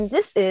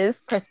This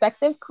is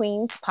Perspective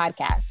Queens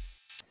Podcast.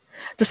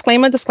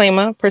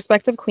 Disclaimer,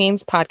 Perspective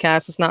Queens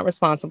Podcast is not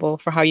responsible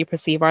for how you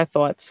perceive our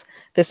thoughts.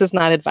 This is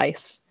not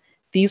advice.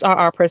 These are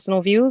our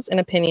personal views and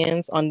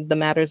opinions on the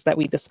matters that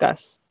we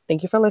discuss.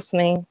 Thank you for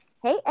listening.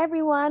 Hey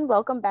everyone,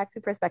 welcome back to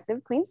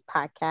Perspective Queens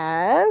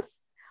Podcast.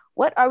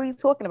 What are we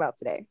talking about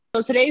today?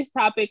 So today's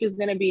topic is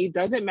going to be,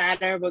 does it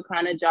matter what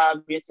kind of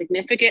job your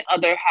significant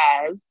other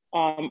has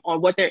or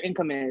what their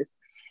income is?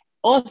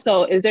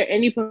 Also, is there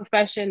any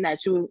profession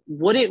that you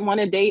wouldn't want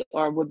to date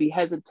or would be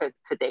hesitant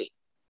to date?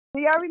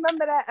 Do y'all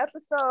remember that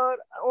episode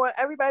on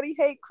Everybody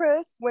Hate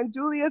Chris when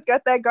Julius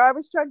got that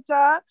garbage truck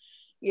job?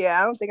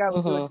 Yeah, I don't think I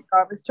would do a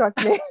garbage truck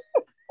man.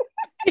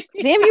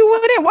 Damn, you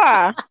wouldn't?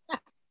 Why?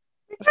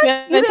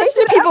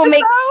 Sanitation people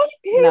make...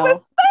 He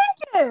was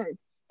thinking.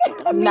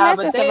 I mean, that's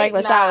just a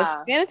regular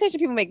shower. Sanitation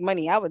people make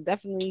money. I would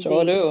definitely do.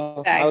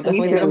 I would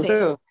definitely do them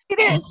too. She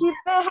didn't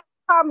have a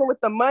problem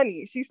with the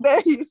money. She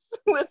said he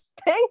was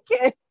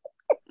thinking.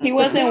 He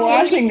wasn't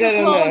washing good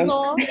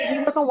enough. He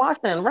wasn't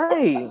washing,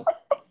 right.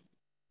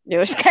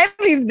 Yo,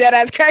 Kylie's dead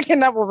ass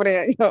cracking up over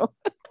there, yo.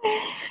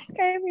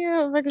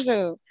 Kylie, make a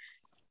show.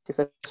 She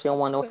said she don't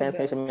want no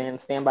sanitation man.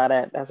 Stand by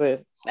that. That's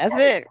it. That's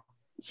it.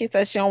 She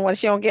said she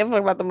don't give a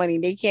fuck about the money.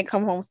 They can't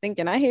come home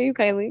stinking. I hear you,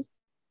 Kylie.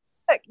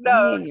 Heck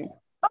no.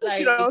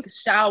 Like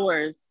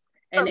showers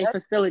and in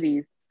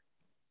facilities.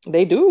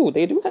 They do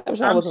have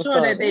showers. I'm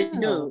sure that they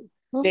do.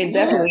 They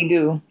definitely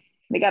do.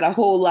 They got a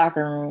whole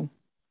locker room.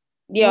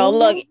 Yo,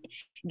 look.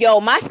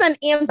 Yo, my son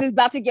Ems is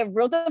about to get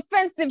real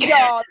defensive,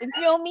 y'all. You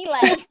feel me?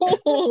 Like,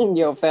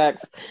 yo,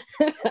 facts.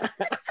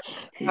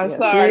 I'm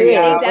sorry.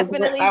 Yeah,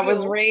 I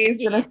was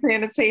raised in a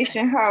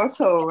sanitation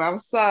household. I'm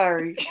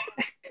sorry.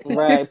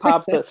 Right,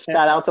 Pops.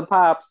 Shout out to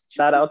Pops.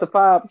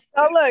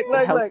 Oh,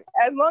 look.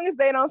 As long as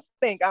they don't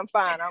stink, I'm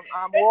fine.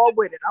 I'm all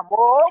with it.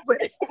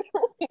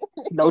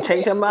 Don't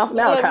change your mouth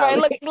now, look,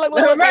 Kylie. right,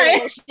 look,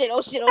 right.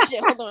 Oh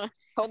shit.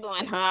 Hold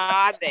on.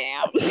 Ah,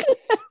 damn.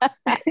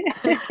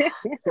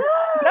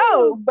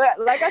 No, but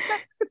like I said,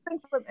 you could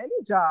think from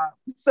any job.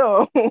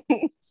 So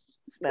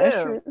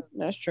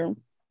That's true.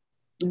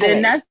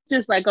 Then that's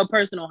just like a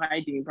personal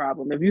hygiene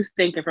problem. If you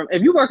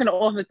work in the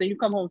office and you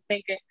come home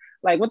stinking,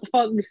 like what the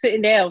fuck, you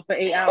sitting down for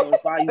 8 hours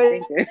while you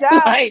thinking?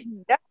 Like,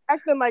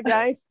 acting like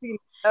I ain't seen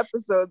the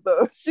episode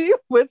though. She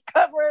was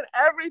covering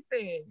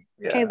everything.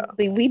 Yeah.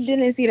 Okay, we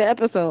didn't see the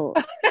episode.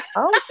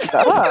 Oh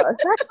god.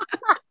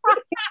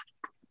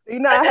 You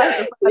know, I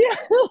have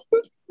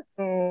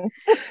to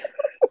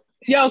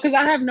Yo, because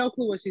I have no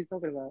clue what she's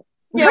talking about.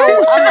 Yo,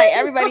 I'm like,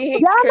 everybody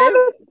hates Chris.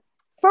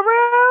 For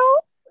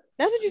real?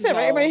 That's what you said,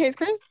 right? Everybody hates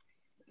Chris?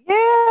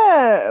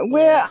 Yeah.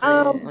 Where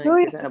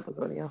Julius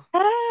episode, yeah.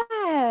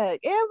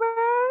 Amber,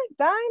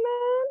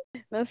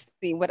 Diamond. Let's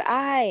see. What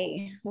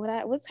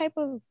type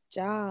of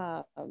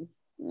job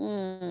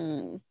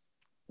would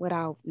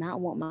I not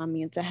want my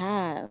man to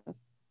have?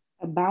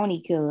 A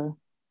bounty killer.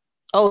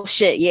 Oh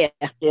shit, yeah.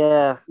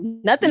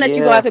 Nothing that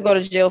you have to go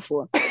to jail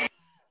for.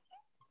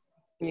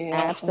 Yeah.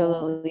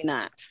 Absolutely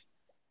not.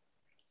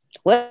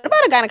 What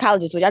about a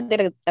gynecologist? Would y'all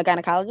date a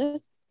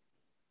gynecologist?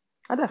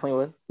 I definitely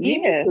would.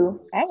 Yeah,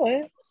 I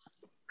would.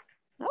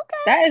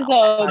 Okay. That is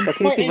because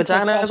he see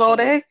vaginas all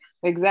day.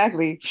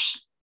 Exactly.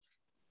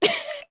 I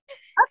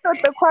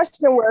thought the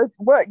question was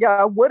what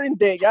y'all wouldn't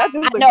date. Y'all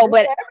just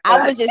but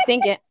I was just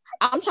thinking.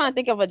 I'm trying to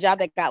think of a job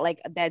that got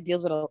like that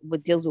deals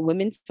with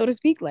women, so to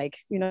speak. Like,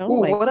 you know,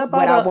 ooh, like what I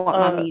want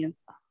my man.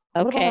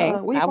 Okay,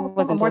 I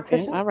wasn't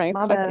talking. All right,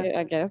 fuck it,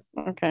 I guess.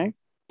 Okay.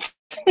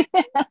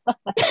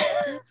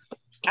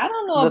 I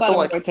don't know the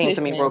about thought came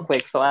to me real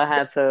quick, so I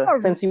had to.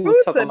 Since you were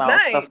talking about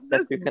stuff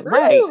that you can,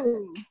 right?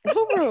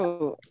 Who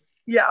rude?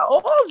 Yeah,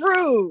 all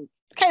rude.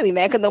 Kylie,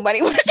 man, because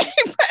nobody was.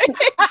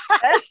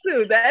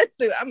 That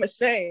too. I'm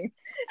ashamed.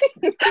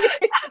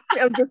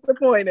 I'm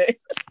disappointed.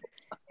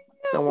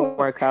 Don't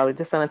worry, Kylie.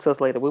 Just send it to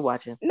us later. We're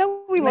watching.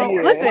 No, we won't.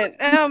 Yeah. Listen,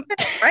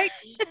 right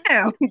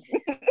now.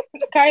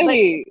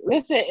 Kylie,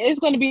 listen,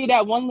 it's going to be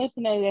that one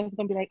listener that's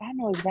going to be like, I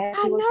know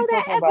exactly what you're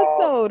that talking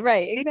episode, about.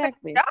 Right?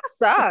 Exactly. Y'all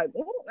suck.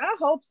 I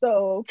hope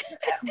so.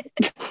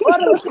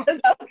 What else is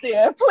out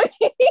there,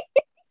 please?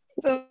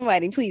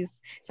 Somebody, please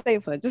say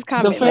for just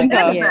comment.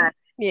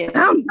 Yeah.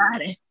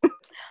 Somebody.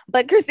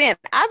 But Chrisanne,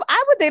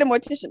 I would date a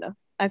mortician though.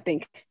 I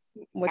think.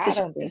 Mortician. I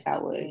don't think I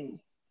would.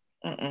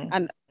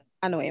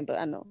 I know Amber.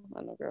 I know,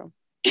 girl.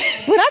 But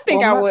I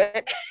think I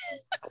would.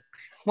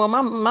 Well,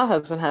 my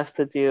husband has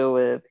to deal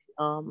with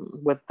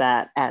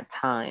that at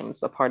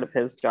times. A part of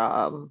his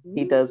job,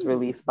 he does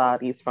release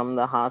bodies from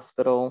the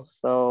hospital,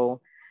 so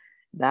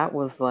that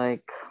was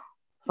like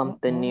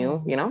something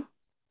new, you know.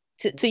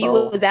 To you,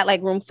 was that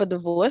like room for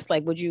divorce?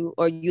 Like, would you,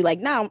 or you like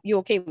now you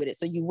okay with it?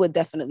 So you would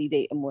definitely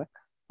date a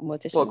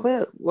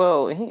mortician.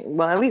 Well,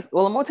 at least a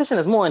mortician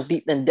is more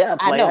in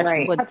depth. I know,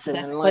 right? But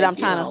I'm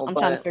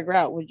trying to figure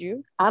out. Would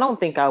you? I don't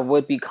think I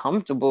would be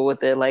comfortable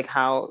with it. Like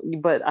how,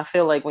 but I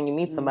feel like when you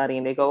meet somebody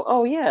and they go,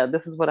 "Oh yeah,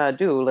 this is what I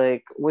do."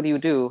 Like, what do you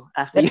do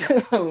after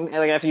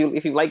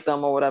if you like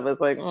them or whatever? It's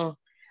like,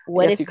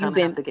 what if you kind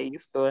of have to get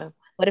used to it.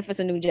 What if it's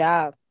a new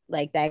job?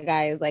 like that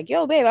guy is like,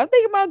 yo, babe, I'm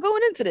thinking about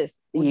going into this.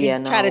 Would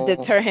you try to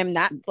deter him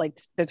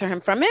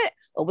from it,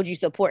 or would you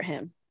support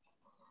him?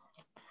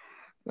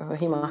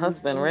 He my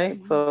husband,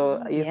 right?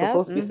 So you're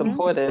supposed to be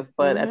supportive,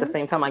 but at the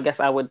same time, I guess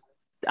I would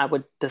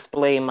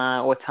display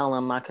or tell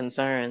him my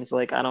concerns.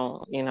 Like, I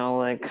don't,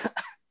 like,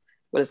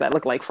 what does that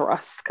look like for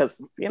us? Because,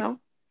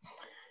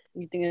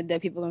 You think that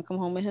dead people gonna come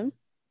home with him?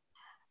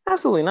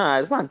 Absolutely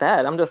not. It's not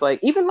that. I'm just like,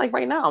 even like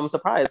right now, I'm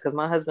surprised because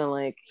my husband,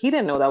 like, he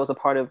didn't know that was a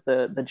part of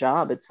the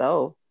job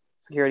itself,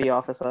 security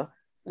officer.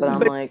 But I'm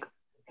like,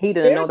 he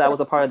didn't know that was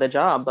a part of the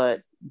job,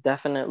 but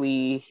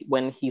definitely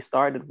when he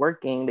started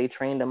working, they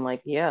trained him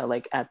like, yeah,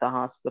 like at the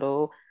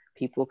hospital,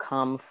 people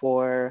come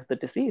for the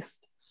deceased.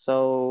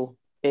 So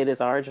it is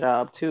our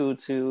job too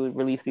to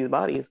release these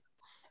bodies.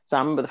 So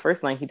I remember the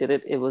first night he did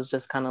it, it was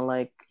just kind of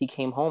like he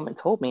came home and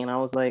told me, and I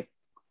was like,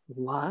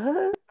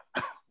 what?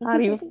 How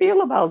do you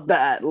feel about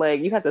that? Like,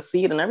 you had to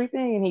see it and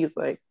everything? And he's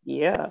like,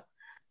 yeah.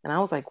 And I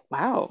was like,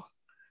 wow.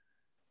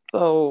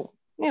 So,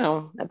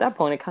 at that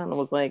point, it kind of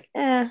was like,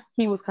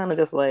 he was kind of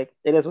just like,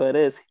 it is what it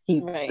is.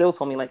 He still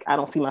told me, like, I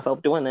don't see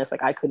myself doing this.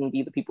 Like, I couldn't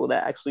be the people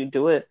that actually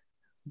do it.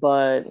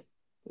 But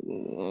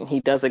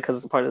he does it because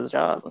it's a part of his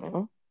job,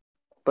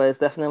 But it's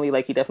definitely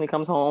like, he definitely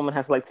comes home and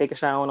has to like take a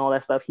shower and all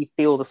that stuff. He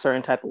feels a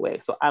certain type of way.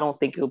 So I don't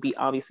think it'll be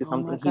obviously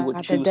something he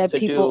would choose to do.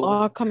 People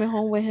are coming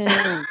home with him.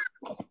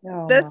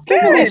 The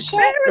spirit.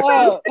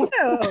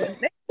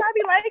 They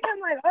probably like him,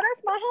 like, oh,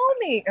 that's my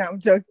homie. I'm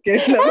joking.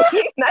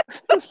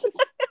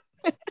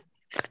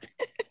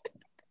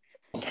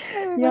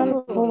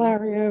 Y'all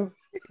hilarious.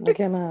 I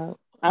cannot.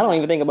 I don't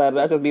even think about it.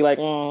 I just be like,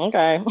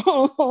 okay.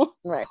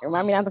 Right.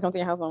 Remind me not to come to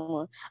your house no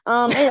more.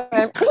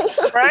 Anyway.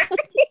 Right.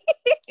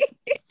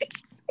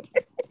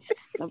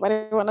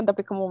 Nobody want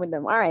to come home with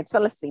them. All right, so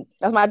let's see.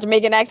 That's my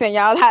Jamaican accent,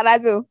 y'all. How'd I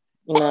do?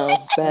 No,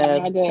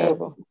 bad.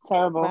 Terrible.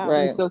 Wow.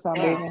 Right. You still sound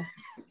Bajan.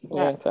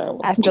 Yeah,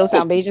 terrible. I still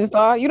sound Bajan,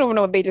 Star. You don't even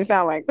know what Bajan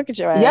sound like. Look at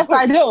your ass. Yes,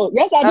 I do.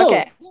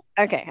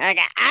 Okay. I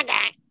got.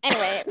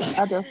 Anyway.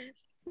 I do.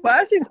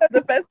 Why she so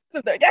defensive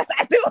though? Yes,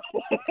 I do.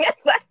 Yes,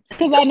 I do.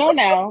 Because I know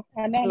now.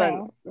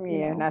 Now.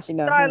 Yeah, now she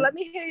knows. Sorry, let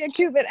me hear your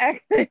Cuban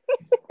accent.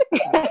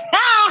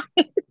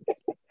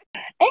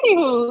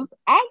 Anywho,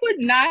 I would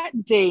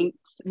not date.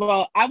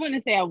 Well, I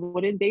wouldn't say I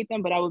wouldn't date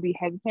them, but I would be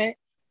hesitant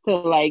to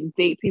like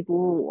date people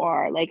who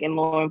are like in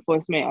law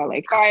enforcement or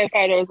like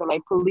firefighters or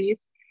like police.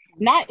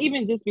 Not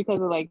even just because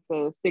of like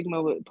the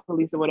stigma with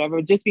police or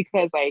whatever, just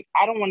because like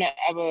I don't want to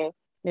ever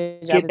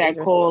get that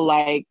call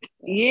like,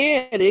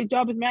 yeah, their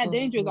job is mad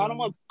dangerous. I don't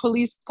want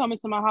police coming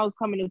to my house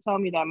coming to tell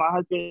me that my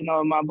husband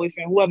or my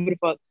boyfriend, whoever the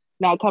fuck,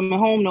 not coming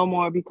home no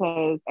more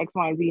because X,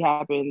 Y, and Z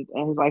happened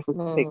and his life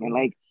was taken.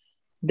 Like,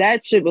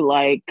 that shit would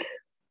like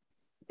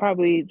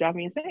probably drive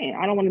me insane.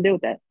 I don't want to deal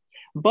with that.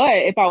 But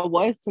if I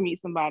was to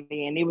meet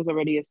somebody and they was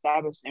already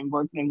established and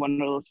working in one of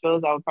those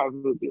fields, I would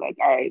probably be like,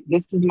 all right,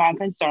 this is my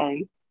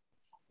concerns.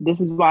 This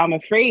is why I'm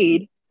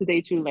afraid to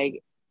date you.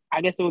 Like,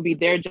 I guess it would be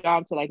their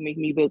job to like make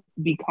me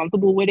be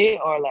comfortable with it,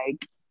 or like,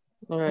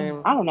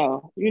 I don't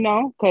know,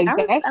 because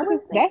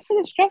that shit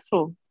is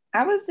stressful.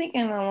 I was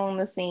thinking along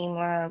the same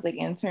lines, like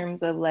in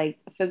terms of like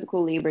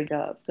physical labor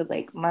jobs, because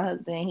like my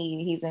husband,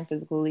 he's in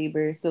physical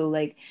labor, so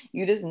like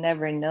you just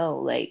never know.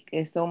 Like,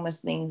 there's so much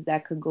things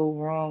that could go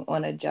wrong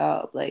on a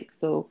job, like,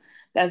 so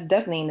that's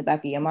definitely in the back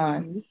of your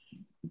mind.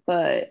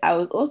 But I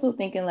was also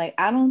thinking, like,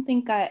 I don't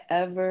think I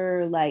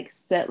ever like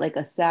set like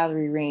a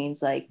salary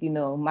range, like,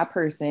 my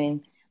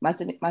person, my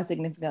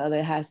significant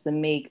other has to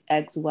make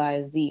X,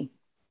 Y, Z.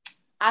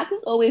 I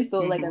just always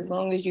thought like, as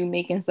long as you're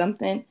making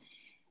something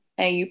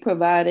and you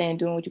providing and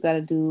doing what you got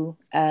to do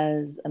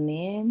as a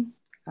man,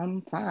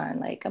 I'm fine.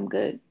 Like, I'm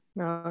good.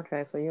 No,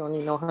 okay, so you don't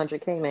need no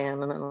 100K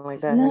man or nothing like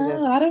that.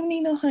 No, I don't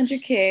need no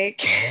 100K.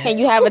 Can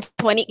you have a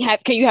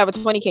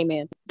 20K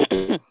man?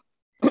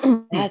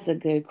 That's a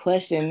good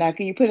question. Now,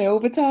 can you put in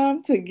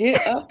overtime to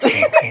get up?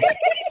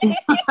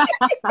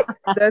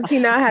 Does he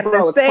not have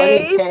to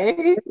save?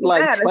 20K?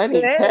 Like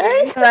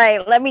 20K?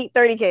 Right. Let me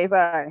 30K.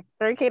 Sorry,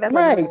 30K. That's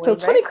right. So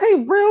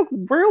 20K,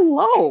 real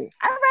low. All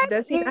right.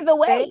 Does he either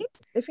way?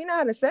 If you know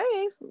how to save,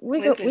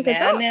 we Listen, could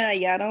talk. Now,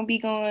 y'all don't be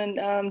going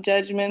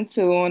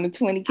judgmental on the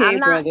 20K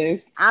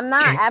brothers. I'm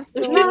not.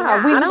 Absolutely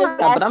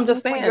not. I'm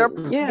just saying your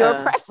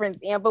preference,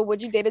 Amber.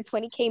 Would you date a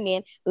 20K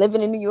man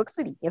living in New York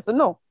City? Yes or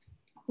no?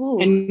 Ooh.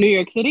 In New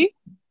York City?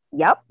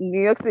 Yep,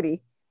 New York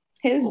City.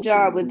 His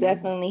job would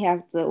definitely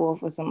have to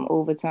offer some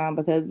overtime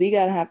because we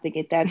gotta have to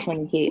get that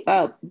 20K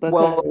up.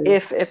 Well,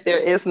 if there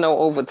is no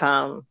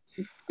overtime,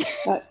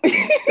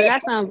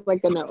 that sounds like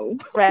a no.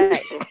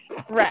 Right.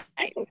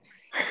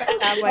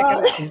 Sounds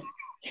like a no.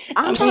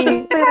 I'm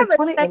trying to have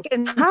a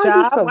second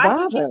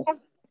job.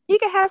 He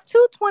could have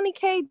two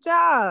 20K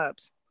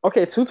jobs.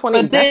 Okay,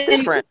 220. That's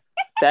different.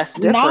 That's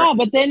different. No,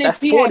 but then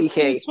if you have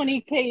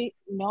 20K.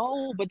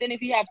 But then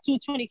if you have two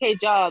 20K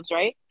jobs,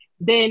 right?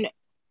 Then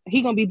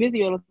he gonna be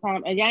busy all the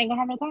time, and y'all ain't gonna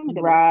have no time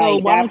together. Right. So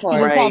why don't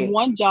you just have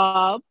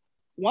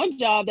one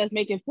job that's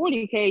making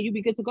 40K? You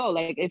be good to go.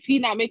 Like, if he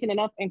not making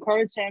enough,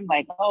 encourage him.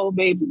 Like, oh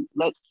baby,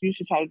 you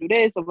should try to do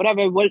this or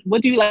whatever.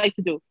 What do you like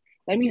to do?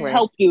 Let me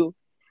help you.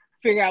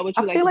 figure out what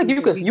you I feel like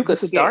you could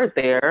start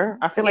there.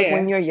 I feel like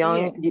when you're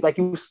young,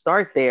 you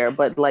start there.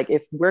 But like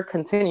if we're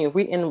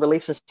in a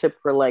relationship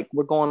for like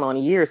we're going on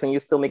years and you're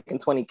still making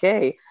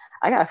 20K,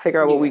 I gotta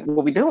figure out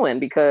what we doing,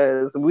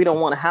 because we don't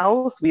want a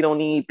house, we don't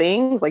need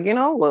things, like, you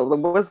know,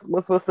 what's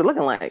it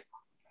looking like?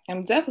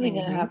 I'm definitely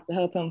gonna have to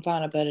help him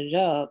find a better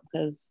job,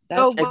 because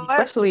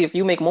especially if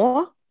you make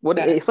more.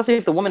 Especially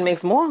if the woman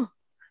makes more.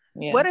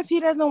 Yeah. What if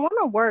he doesn't want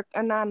to work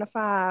a 9 to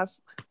 5?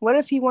 What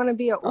if he want to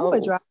be an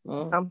Uber driver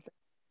or something?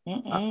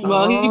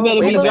 Well, he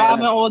better be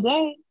driving all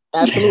day.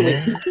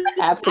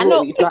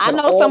 Absolutely. I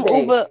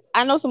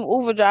know some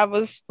Uber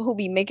drivers who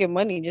be making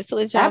money, just to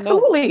let y'all know.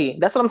 Absolutely.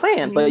 That's what I'm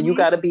saying. But you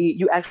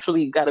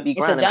actually gotta be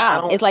grinding. It's a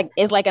job.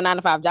 It's like a 9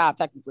 to 5 job,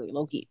 technically,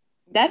 low key.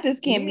 That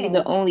just can't be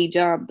the only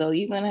job, though.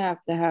 You're gonna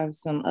have to have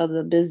some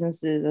other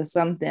businesses or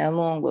something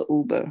along with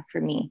Uber for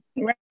me.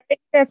 Right.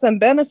 There's some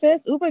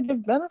benefits. Uber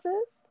gives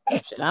benefits.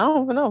 Shit, I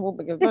don't even know if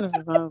Uber gives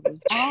benefits, honestly.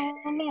 I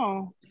don't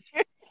know.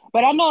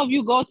 But I know if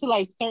you go to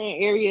like certain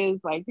areas,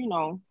 like, you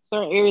know,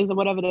 certain areas or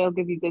whatever, they'll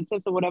give you good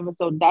tips or whatever.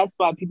 So that's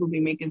why people be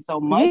making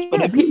so much. Yeah,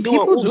 but if you're doing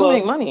people Uber,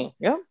 make money.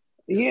 Yeah.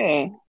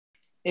 Yeah.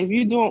 If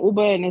you're doing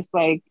Uber and it's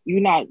like you're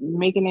not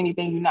making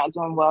anything, you're not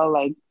doing well,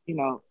 like, you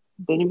know,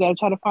 then you gotta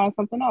try to find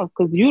something else,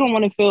 because you don't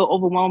want to feel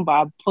overwhelmed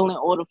by pulling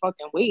all the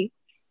fucking weight.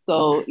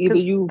 So either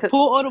you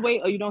pull all the weight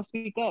or you don't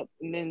speak up,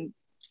 and then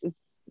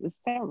it's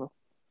terrible.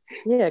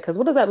 Yeah, because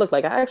what does that look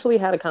like? I actually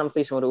had a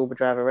conversation with an Uber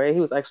driver, right? He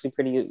was actually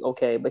pretty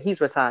okay, but he's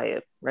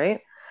retired,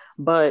 right?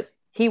 But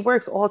he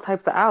works all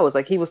types of hours.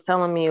 Like he was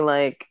telling me,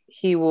 like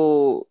he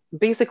was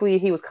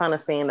kind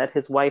of saying that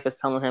his wife is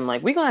telling him,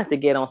 like, we're gonna have to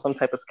get on some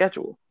type of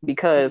schedule,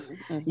 because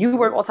you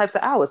work all types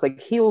of hours. Like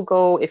he'll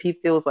go if he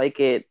feels like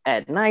it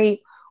at night,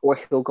 or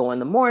he'll go in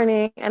the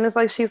morning. And it's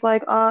like, she's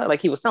like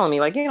he was telling me,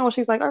 like, you know,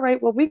 she's like, all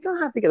right, well, we're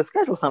gonna have to get a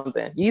schedule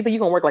something. Either you're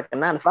gonna work like a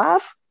 9 to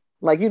 5,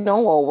 like, you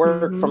know, or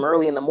work from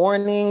early in the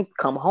morning,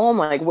 come home,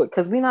 like, what,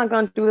 because we're not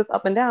gonna do this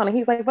up and down. And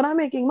he's like, but I'm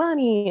making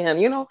money, and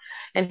you know,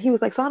 and he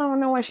was like, so I don't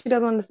know why she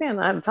doesn't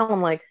understand. I had to tell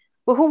him, like,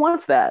 well, who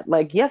wants that?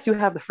 Like, yes, you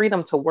have the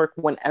freedom to work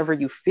whenever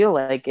you feel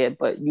like it,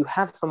 but you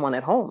have someone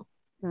at home.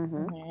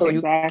 So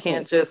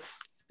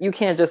you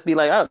can't just be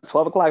like, oh,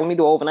 12 o'clock, let me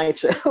do overnight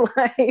shift.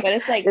 Like, but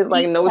it's like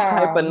no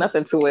type of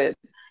nothing to it.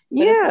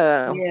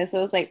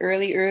 So it's like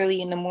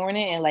early in the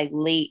morning and like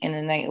late in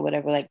the night or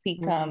whatever, like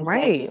peak times.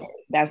 Right. Like,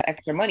 that's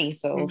extra money.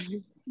 So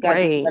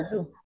right.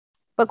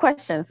 But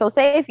question. So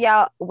say if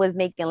y'all was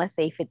making, let's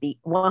say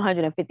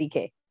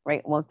 150K,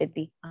 right?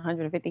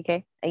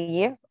 150K a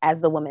year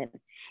as the woman,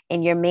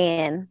 and your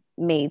man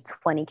made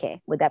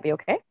 20K. Would that be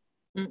okay?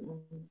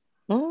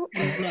 No.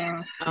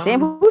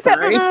 Damn, who said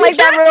like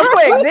that real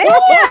quick?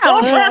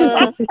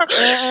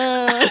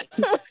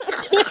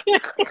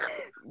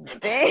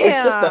 Damn.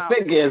 It's just the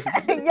figures.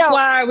 This is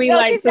why we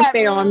like to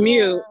stay on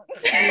mute.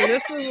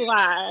 This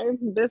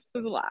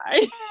is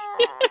why.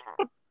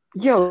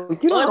 Yo,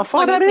 you know how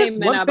far that is?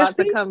 Men are about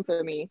to come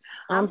for me.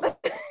 I'm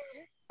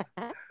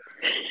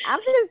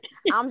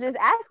just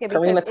asking.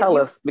 Karina, tell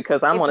us,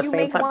 because I'm on the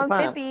same type of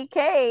time. If you make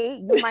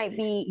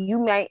 150K, you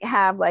might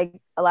have like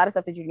a lot of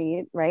stuff that you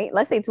need, right?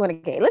 Let's say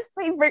 200K. Let's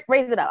say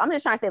raise it up. I'm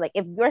just trying to say, like,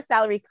 if your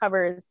salary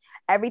covers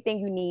everything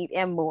you need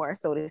and more,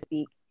 so to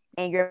speak,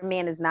 and your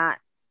man is not,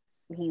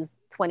 he's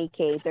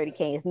 20K,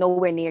 30K, is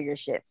nowhere near your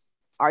shit.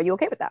 Are you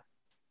okay with that?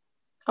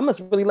 I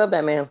must really love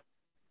that man.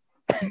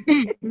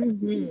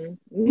 That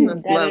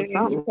is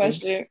a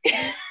question.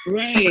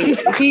 Right.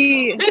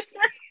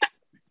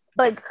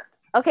 But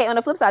okay, on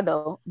the flip side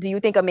though, do you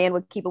think a man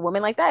would keep a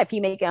woman like that if he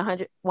making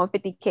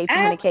 150K,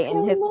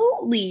 200K?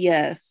 Absolutely,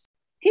 yes.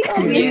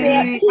 I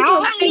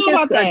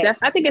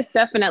think it's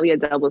definitely a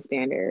double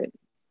standard.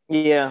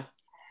 Yeah.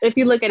 If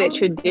you look at it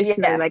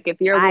traditionally, like if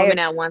you're a woman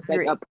that wants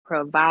like a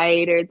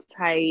provider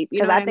type,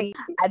 because I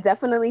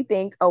definitely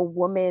think a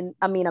man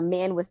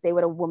would stay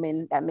with a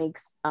woman that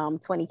makes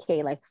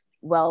 20K, like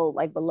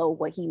below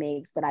what he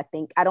makes. But I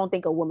don't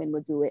think a woman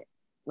would do it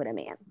with a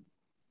man.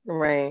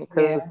 Right,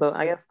 because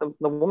I guess the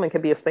woman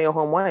could be a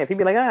stay-at-home wife. He'd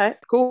be like, all right,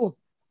 cool.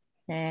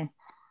 But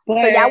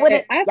y'all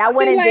wouldn't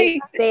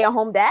date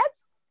stay-at-home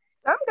dads?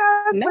 Some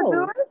guys would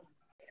do it.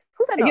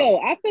 Who said no? Yo,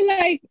 I feel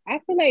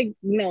like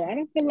no, I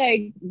don't feel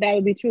like that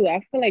would be true.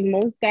 I feel like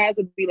most guys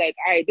would be like,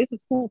 all right, this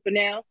is cool for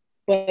now,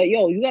 but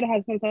yo, you gotta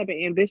have some type of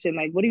ambition.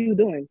 Like, what are you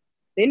doing?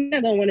 They're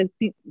not gonna want to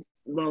see,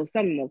 well,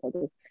 some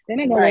motherfuckers, they're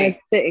not gonna want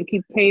to sit and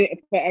keep paying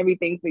for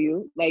everything for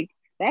you. Like,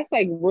 that's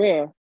like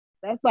rare.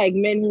 That's like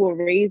men who were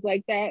raised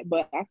like that.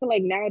 But I feel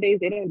like nowadays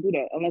they don't do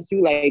that unless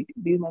you like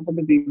these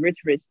motherfuckers be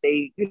rich.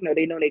 They, you know,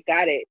 they know they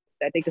got it,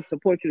 that they can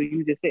support you.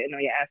 You just sitting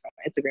on your ass on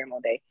Instagram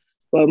all day.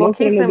 But most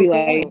of them will be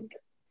like,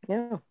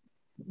 yeah,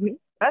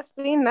 that's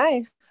being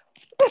nice.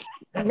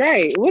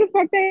 Right. Where the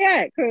fuck they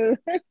at?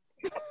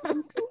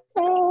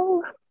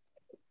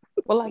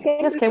 Well, I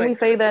guess can we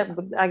say that?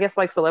 I guess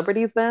like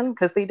celebrities then,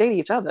 because they date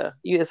each other.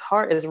 It's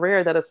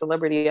rare that a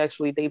celebrity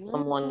actually dates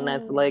someone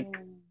that's like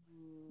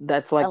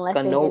unless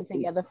they've been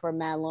together for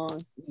mad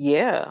long.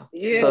 Yeah.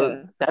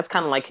 So that's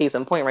kind of like case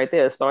in point right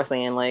there. Start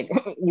saying like,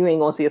 you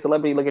ain't gonna see a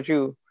celebrity look at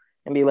you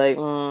and be like,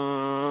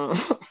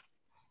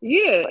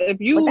 Yeah, if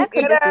But you that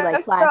could just be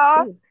like class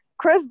Star, too.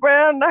 Chris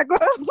Brown not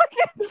gonna look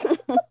at you.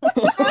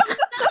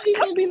 he's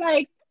gonna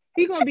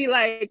be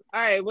like, all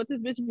right, what does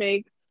bitch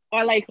make?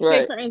 Or like, say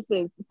Right. for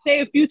instance, say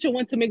if Future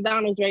went to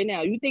McDonald's right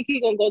now, you think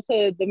he gonna go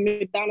to the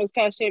McDonald's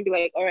cashier and be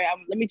like, all right,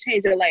 let me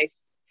change your life?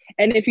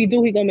 And if he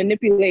do, he gonna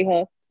manipulate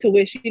her to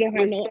where she don't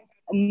have no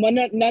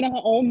money, none of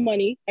her own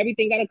money.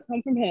 Everything gotta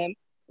come from him.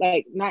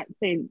 Like, not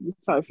saying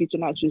sorry, Future,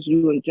 not just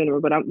you in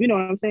general, but you know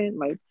what I'm saying,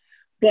 like,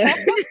 but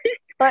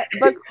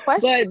but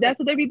question. but that's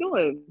what they be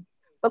doing.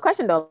 But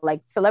question though,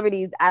 like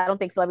celebrities, I don't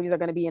think celebrities are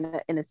going to be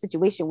in a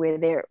situation where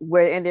they're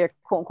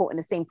quote unquote in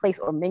the same place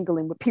or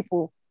mingling with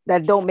people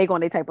that don't make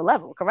on their type of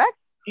level. Correct?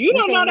 You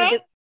don't know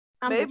that.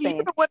 I'm Maybe just saying.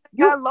 you the one that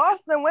got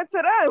lost and went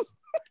to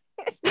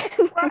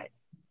them. Right.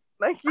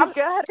 Like you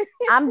got it.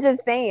 I'm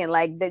just saying,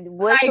 like,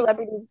 what Like-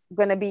 celebrities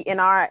gonna be in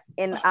I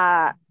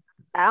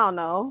don't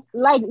know.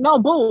 Like, no,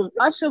 boom.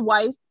 Usher's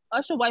wife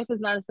is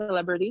not a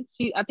celebrity.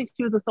 I think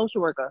she was a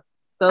social worker.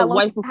 The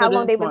wife before How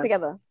long this they been one.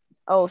 together?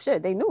 Oh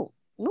shit, they new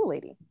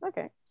lady.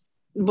 Okay.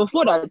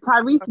 Before that,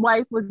 Tyrese's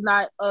wife was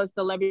not a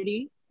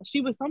celebrity.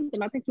 She was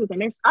something. I think she was a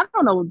nurse. I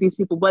don't know these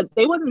people, but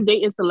they wasn't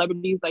dating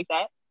celebrities like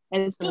that.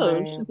 And still,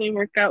 Right. It didn't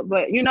work out.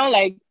 But you know,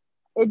 like,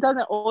 it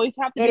doesn't always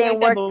have to It be didn't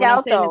like that. But work what I'm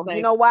out saying though. is, like,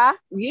 You know why?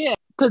 yeah,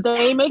 because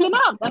they ain't making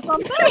up. That's what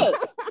I'm saying.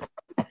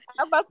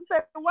 I'm about to say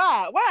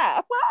why?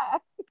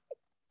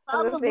 I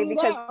was gonna say, Probably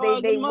because that,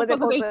 or they the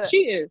wasn't motherfuckers supposed they to.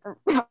 cheated.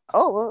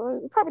 Oh,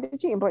 well, probably the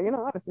cheating part,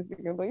 obviously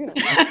speaking, but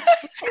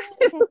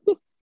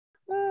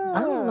I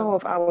don't know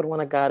if I would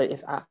want to God it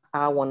if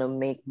I want to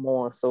make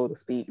more, so to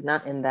speak,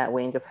 not in that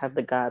way, and just have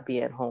the God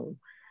be at home.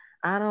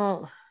 I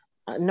don't.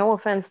 No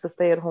offense to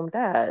stay-at-home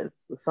dads.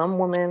 Some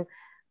women,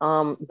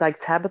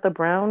 like Tabitha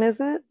Brown, is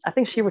it? I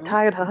think she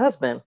retired her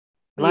husband.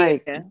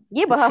 Like,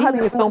 yeah, but her she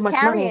husband made so was much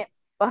carrying. money.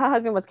 But her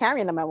husband was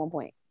carrying them at one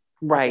point.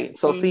 Right.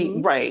 So see,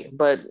 Mhm. right.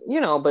 But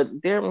but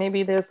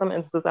there's some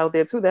instances out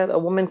there too that a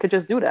woman could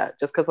just do that.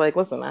 Just because, like,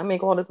 listen, I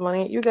make all this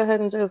money, you go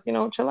ahead and just,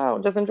 chill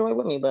out, just enjoy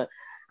with me. But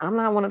I'm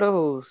not one of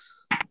those.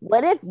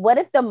 What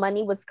if the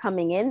money was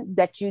coming in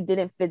that you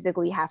didn't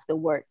physically have to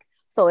work?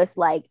 So it's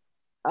like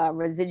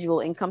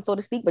residual income, so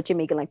to speak, but you're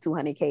making like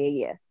 200K a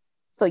year.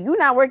 So you're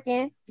not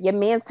working, your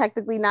man's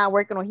technically not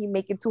working, or he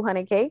making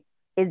 200K.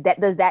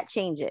 Does that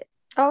change it?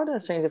 Oh, it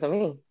does change it for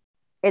me.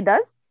 It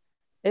does?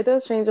 It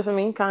does change it for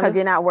me, kind Because of.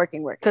 you're not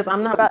working. Because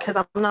I'm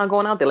not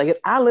going out there. Like,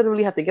 I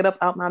literally have to get up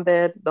out my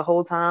bed the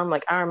whole time.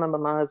 Like, I remember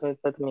my husband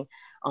said to me,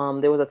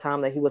 there was a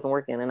time that he wasn't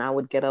working, and I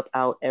would get up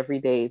out every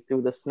day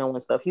through the snow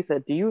and stuff. He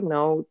said, "Do you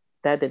know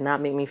that did not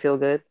make me feel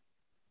good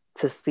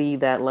to see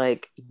that,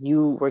 like,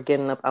 you were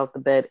getting up out the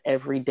bed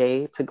every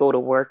day to go to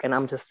work, and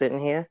I'm just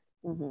sitting here."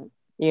 Mm-hmm.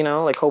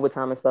 Like COVID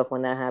time and stuff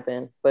when that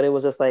happened. But it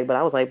was just like, but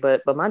I was like,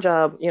 but my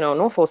job,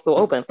 Norfolk's still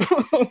open.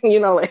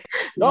 Like,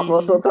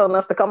 Norfolk's still telling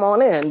us to come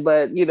on in.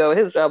 But,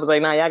 his job was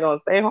like, nah, y'all gonna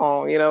stay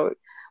home,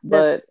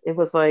 But it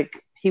was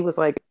like, he was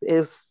like,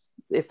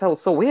 it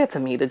felt so weird to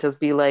me to just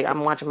be like,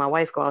 I'm watching my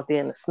wife go out there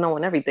in the snow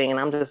and everything, and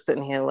I'm just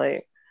sitting here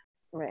like.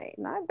 Right.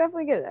 No, I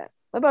definitely get that.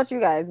 What about you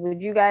guys?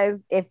 Would you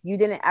guys, if you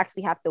didn't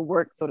actually have to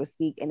work, so to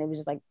speak, and it was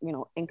just like,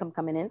 income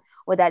coming in,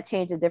 would that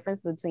change the difference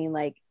between,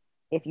 like,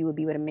 if you would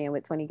be with a man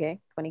with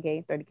 20K,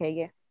 30K a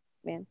year,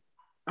 man?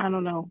 I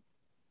don't know.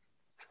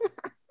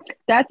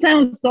 That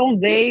sounds so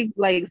vague,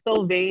 like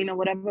so vain or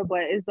whatever,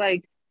 but it's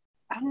like,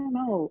 I don't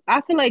know. I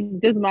feel like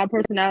just my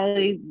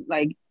personality,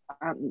 like,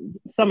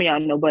 some of y'all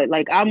know, but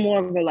like, I'm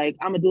more of a, like,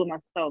 I'm gonna do it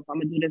myself. I'm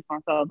gonna do this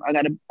myself. I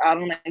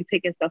don't like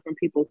taking stuff from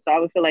people. So I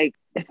would feel like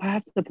if I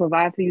have to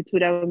provide for you too,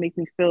 that would make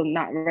me feel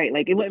not right.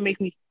 Like, it wouldn't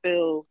make me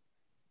feel,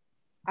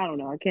 I don't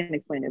know. I can't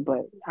explain it,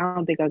 but I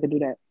don't think I could do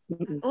that.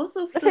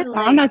 Also feel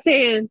I'm not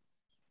saying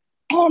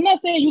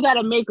you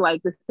gotta make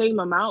like the same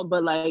amount,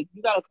 but like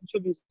you gotta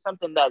contribute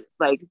something that's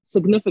like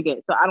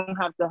significant, so I don't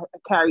have to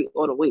carry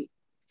all the weight.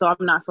 So I'm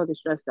not fucking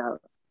stressed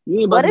out. You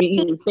ain't about to be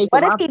eating steak.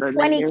 What if he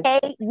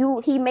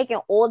 20K? He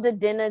making all the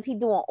dinners, he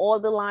doing all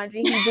the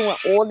laundry, he doing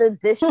all the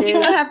dishes. You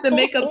have to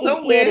make up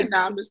somewhere.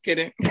 Nah, I'm just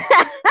kidding.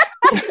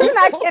 You're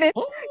not kidding.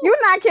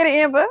 You're not kidding,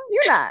 Amber.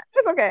 You're not.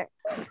 It's okay.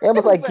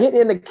 Amber's like, get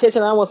in the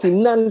kitchen. I don't want to see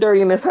nothing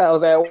dirty in this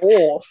house at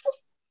all.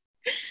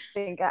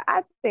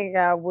 I think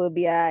I will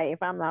be all right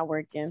if I'm not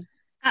working.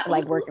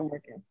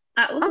 Working.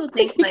 I also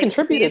think he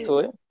contributed to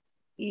it.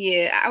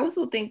 Yeah, I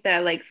also think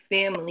that like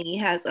family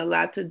has a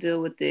lot to do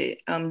with it.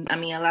 A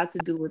lot to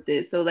do with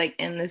it. So like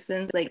in the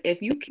sense, like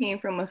if you came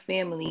from a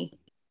family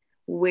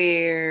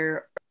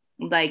where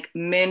like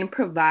men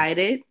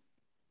provided,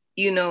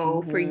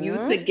 for you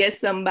to get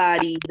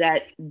somebody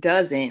that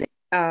doesn't,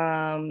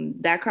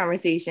 that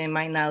conversation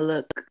might not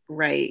look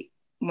right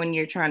when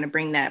you're trying to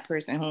bring that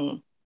person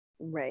home.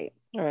 Right.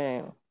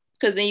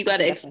 Because then you got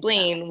to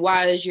explain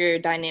why is your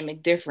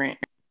dynamic different.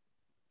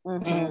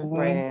 Mm-hmm.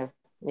 Right.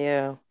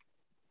 Yeah.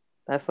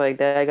 That's like,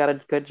 Dad got a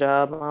good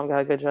job, Mom got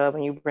a good job,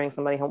 and you bring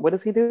somebody home. What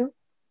does he do?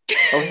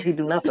 Oh, he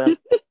do nothing.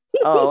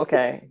 Oh,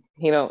 okay.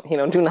 He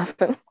don't do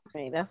nothing.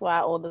 Right. That's why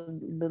all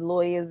the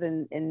lawyers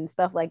and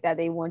stuff like that,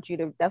 they want you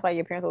to. That's why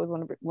your parents always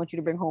want you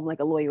to bring home like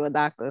a lawyer or a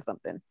doctor or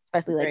something.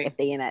 Especially like if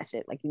they in that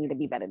shit, like you need to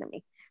be better than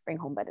me, bring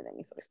home better than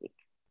me, so to speak.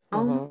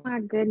 Oh my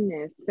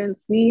goodness! Since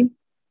we,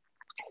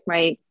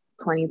 right,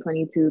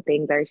 2022,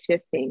 things are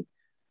shifting.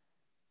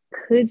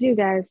 Could you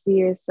guys see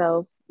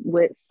yourself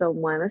with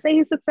someone? Let's say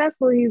he's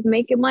successful, he's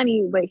making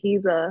money, but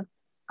he's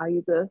I'll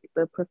use the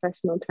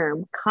professional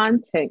term,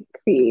 content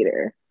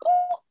creator.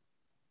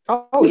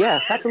 Oh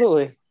yes,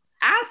 absolutely.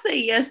 I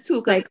say yes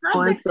too, because like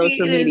on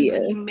social media,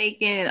 be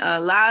making a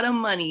lot of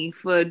money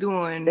for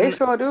doing. They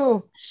sure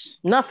do.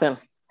 Nothing.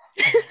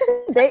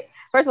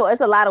 First of all,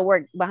 it's a lot of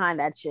work behind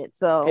that shit.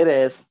 So it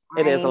is.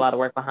 It is a lot of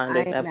work behind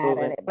it.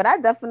 Absolutely. But I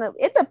definitely,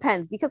 it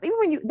depends, because even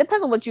when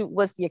depends on what's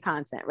your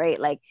content, right?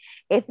 Like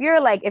if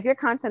your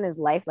content is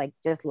life, like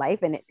just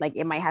life, and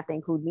it might have to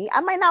include me, I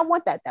might not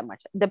want that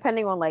much,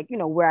 depending on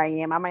where I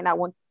am. I might not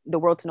want the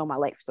world to know my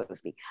life, so to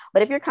speak.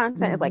 But if your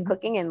content is like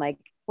cooking and like,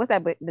 what's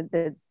that, but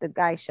the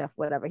guy chef,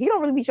 whatever, he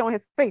don't really be showing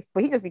his face,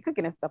 but he just be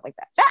cooking and stuff like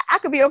that. That I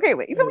could be okay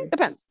with. You feel me? It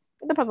depends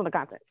on the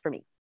content for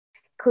me.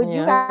 Could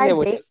you guys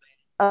date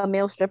a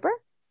male stripper?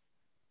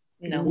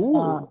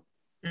 No.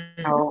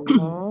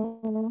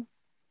 No.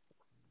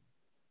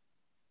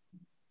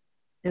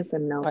 It's a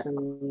no for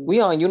me. We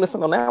on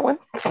unison on that one.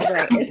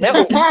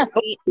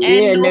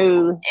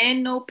 No.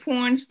 And no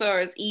porn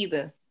stars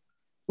either.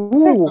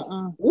 Ooh.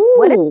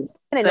 Ooh.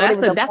 That's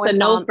a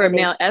no for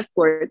male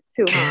escorts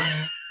too,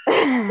 huh?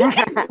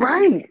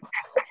 Right.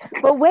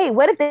 But wait,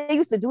 what if they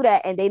used to do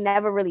that and they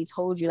never really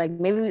told you? Like,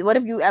 maybe what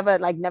if you ever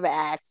like never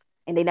asked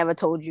and they never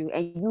told you,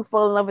 and you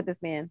fall in love with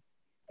this man,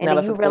 and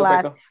then you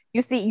realize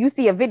you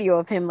see a video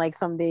of him like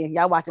someday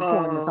y'all watching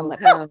porn or something like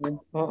that.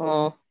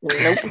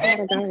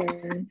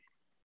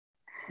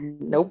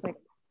 Nope. Like,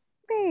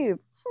 babe,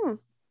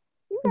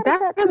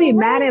 that would be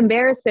mad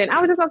embarrassing.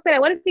 I was just gonna say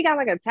that. What if he got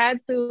like a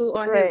tattoo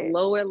on his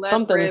lower left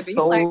something rib?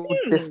 So like,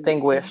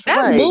 distinguished.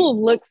 That move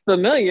looks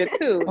familiar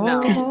too.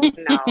 No.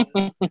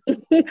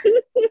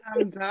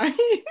 I'm dying.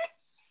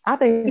 I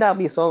think that'd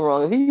be so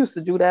wrong. If you used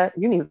to do that,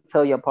 you need to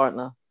tell your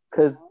partner,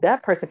 because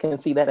that person can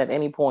see that at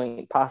any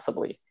point,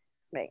 possibly.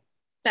 Right.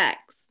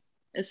 Facts.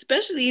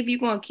 Especially if you're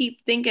gonna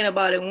keep thinking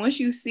about it. Once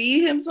you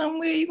see him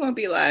somewhere, you're gonna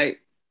be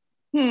like,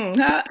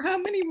 how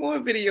many more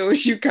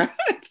videos you got?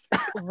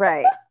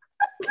 Right.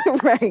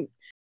 Right.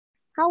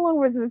 How long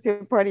was this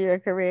part of your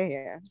career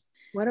here?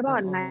 What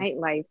about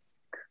nightlife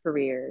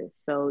careers?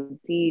 So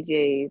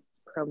DJs,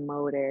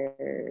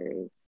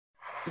 promoters,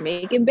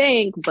 making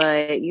bank,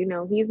 but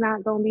he's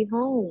not gonna be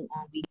home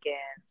on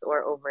weekends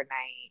or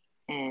overnight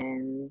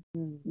and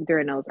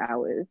during those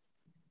hours.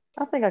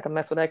 I think I can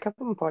mess with that, because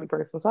I'm a party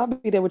person, so I'll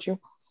be there with you.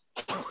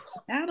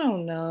 I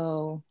don't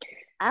know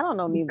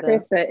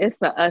neither. It's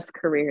a us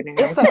career now.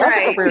 It's a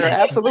us career,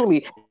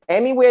 absolutely.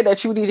 Anywhere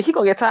that you DJ, he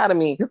gonna get tired of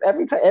me,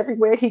 because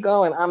everywhere he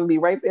going, I'm gonna be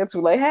right there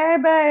too. Like, hey,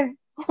 babe.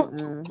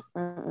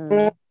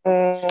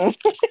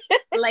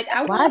 Like,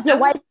 why is your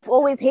wife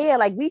always here?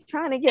 Like, we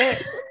trying to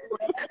get.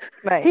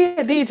 Right. He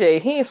a DJ.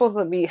 He ain't supposed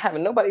to be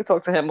having nobody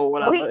talk to him or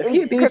whatever.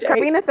 He a DJ.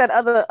 Karina said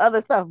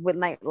other stuff with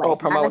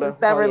nightlife, not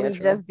necessarily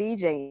just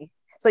DJ.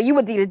 So you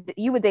would date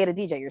a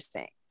DJ, you're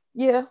saying?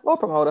 Yeah, or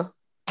promoter.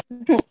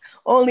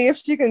 Only if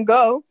she can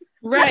go.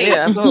 Right.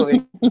 Yeah,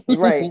 absolutely.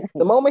 Right.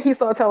 The moment he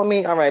started telling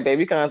me, all right,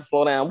 baby, you can have to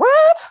slow down.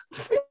 What?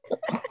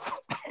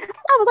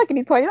 I was liking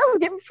these parties. I was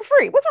getting for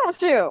free. What's wrong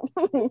with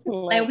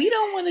you? And we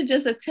don't want to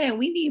just attend.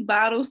 We need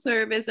bottle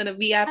service and a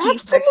VIP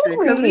section,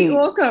 because we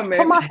all coming.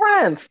 For my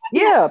friends.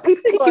 Yeah,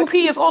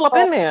 PQP is all up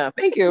in there.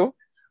 Thank you.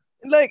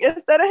 Like,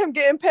 instead of him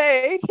getting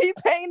paid, he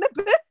paying the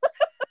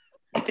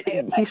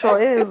bill. He sure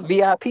is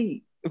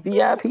VIP.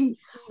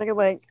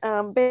 Like,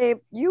 babe,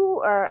 you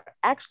are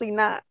actually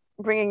not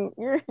bringing.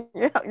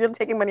 You're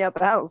taking money out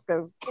the house,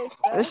 because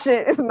the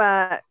shit is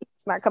not.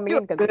 It's not coming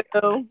in. Because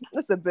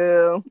it's a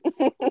bill.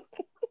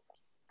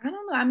 I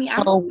don't know. I mean,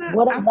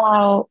 what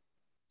about?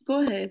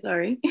 Go ahead.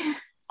 Sorry.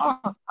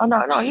 Oh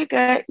no, you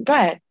good. Go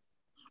ahead.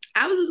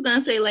 I was just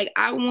gonna say, like,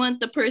 I want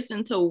the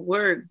person to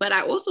work, but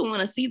I also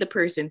want to see the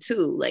person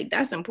too. Like,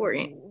 that's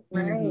important.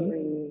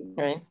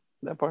 Right.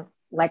 That part.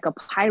 Like, a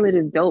pilot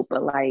is dope,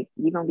 but like,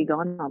 you're gonna be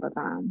gone all the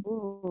time.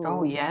 Ooh.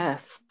 Oh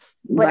yes.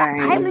 But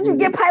pilot, you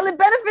get pilot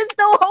benefits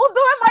though. Hold on,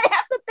 I might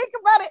have to think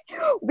about it.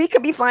 We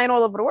could be flying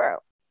all over the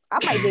world. I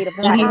might date a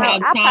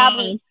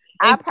pilot.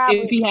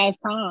 If he has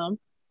time.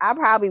 I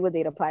probably would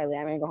date a pilot. I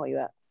ain't gonna hold you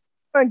up.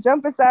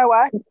 Jump inside,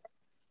 why?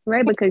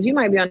 Right, because you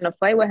might be on the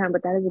flight with him,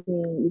 but that doesn't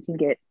mean you can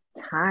get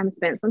time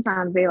spent.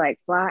 Sometimes they like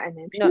fly and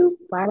then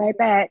fly right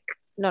back.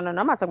 No, I'm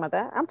not talking about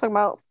that. I'm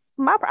not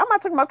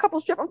talking about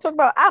couples trip. I'm talking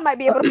about I might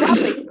be able to fly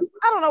places.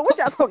 I don't know what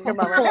y'all talking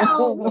about right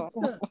now.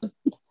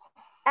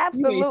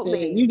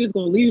 Absolutely. You just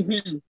gonna leave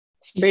him,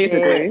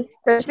 basically.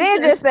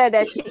 Christine just said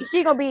that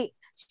she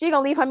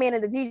gonna leave her man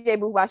in the DJ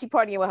booth while she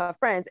partying with her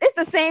friends. It's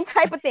the same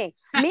type of thing.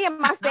 Me and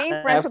my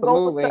same friends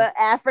will go to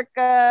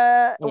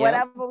Africa,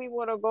 whatever we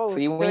want to go.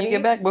 See you when you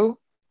get back, boo.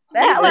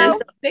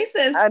 They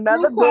said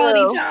another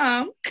quality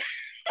time.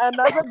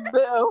 Another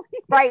bill.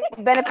 Right,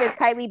 benefits,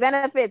 Kylie,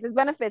 benefits. It's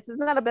benefits. It's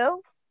not a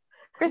bill.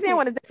 Christian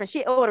one is different.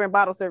 She ordering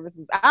bottle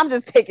services. I'm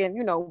just taking,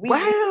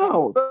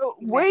 Wow.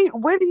 Where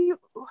you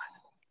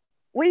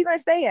gonna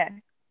stay at?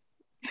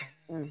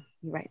 You're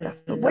right.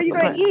 That's Where you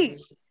gonna eat?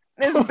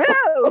 There's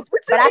bills.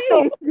 What But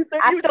you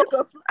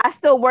I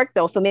still work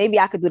though, so maybe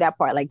I could do that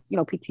part, like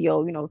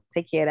PTO,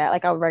 take care of that,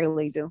 like I would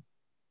regularly do.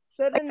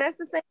 So then that's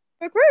the same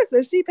for Chris.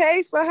 If she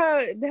pays for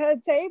her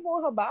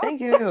table, her box.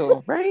 Thank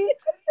you. Right?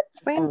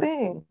 Same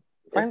thing.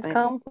 Friends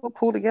come, we'll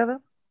pool together.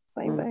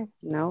 Same thing.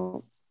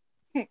 No.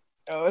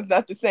 Oh, it's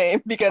not the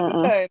same because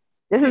it's her.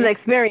 This is an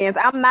experience.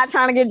 I'm not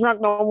trying to get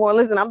drunk no more.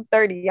 Listen, I'm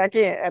 30. I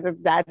can't. I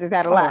just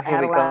had a lot. Here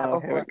we go.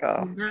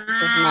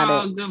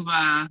 Girl,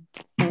 goodbye.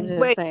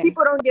 Wait,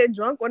 people don't get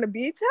drunk on the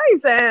beach? How you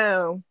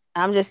sound?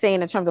 I'm just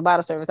saying in terms of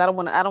bottle service. I don't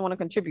want to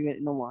contribute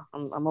it no more.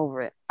 I'm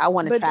over it. I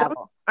want to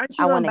travel. Aren't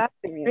you going to buy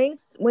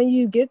drinks when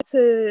you get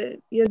to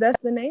your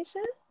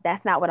destination?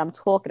 That's not what I'm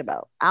talking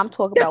about. I'm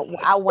talking about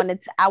I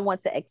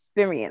want to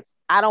experience.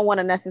 I don't want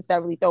to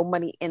necessarily throw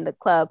money in the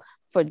club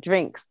for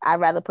drinks.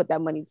 I'd rather put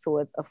that money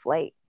towards a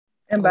flight.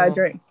 And buy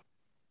drinks.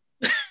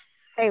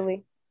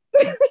 Haley.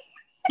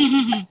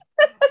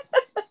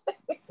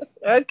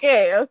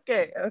 Okay.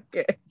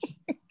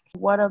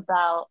 What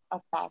about a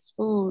fast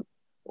food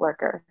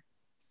worker?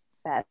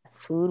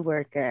 Fast food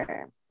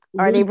worker.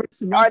 Are they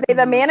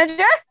the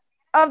manager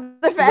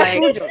of the fast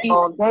food joint?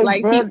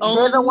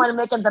 They're the one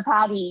making the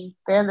patties.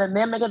 They're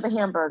making the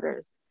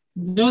hamburgers.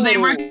 Do they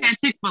work at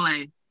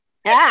Chick-fil-A?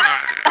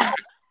 Yeah.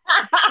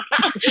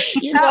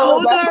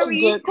 That's a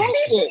good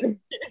question.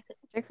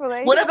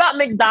 Chick-fil-A. What about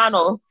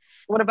McDonald's?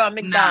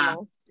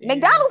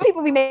 McDonald's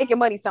people be making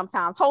money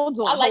sometimes. Hold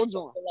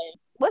on.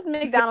 What's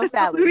McDonald's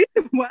salary?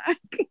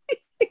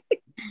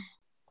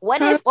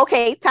 What if,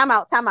 okay, time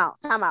out.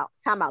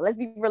 Let's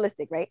be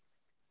realistic, right?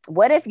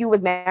 What if you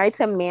was married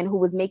to a man who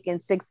was making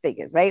six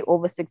figures, right?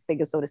 Over six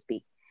figures, so to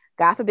speak.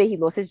 God forbid he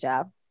lost his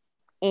job.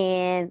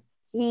 And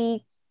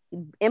he,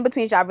 in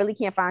between job, really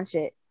can't find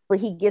shit, but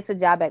he gets a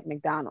job at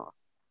McDonald's.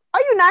 Are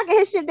you knocking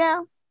his shit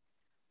down?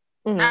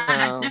 No.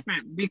 That's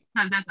different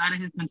because that's out of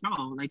his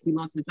control. Like he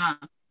lost his job.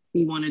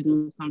 He want to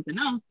do something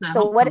else to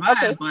help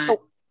survive,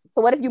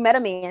 so what if you met a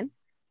man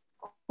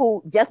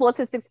who just lost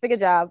his six-figure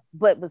job,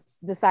 but was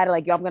decided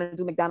like, yo, I'm gonna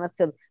do McDonald's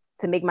to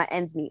make my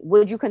ends meet?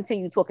 Would you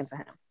continue talking to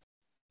him?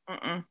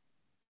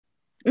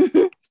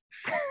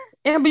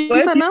 Yeah, but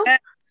you said no.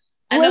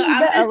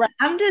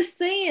 I'm just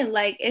saying,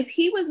 like, if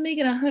he was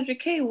making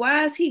 $100K,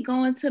 why is he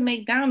going to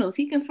McDonald's?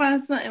 He can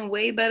find something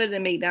way better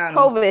than McDonald's.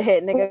 COVID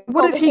hit, nigga.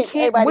 What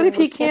if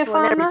he can't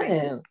find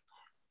nothing?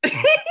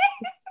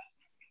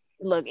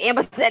 Look,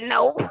 Amber said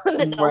no.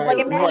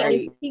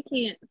 If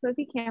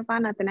he can't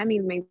find nothing, that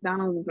means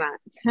McDonald's is not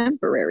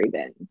temporary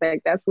then.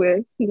 Like that's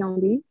where he gonna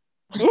be.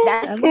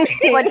 That's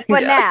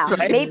for now.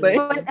 Right, maybe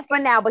for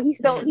now, but he's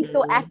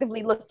still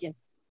actively looking.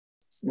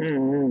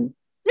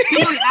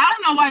 Kimberly, I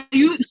don't know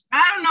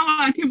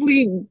why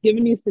Kimberly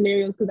giving these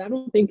scenarios because I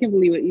don't think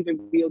Kimberly would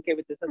even be okay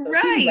with this.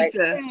 Right.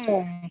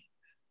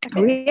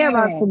 We are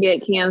about to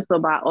get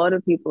canceled by all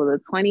the people.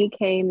 The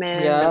 20K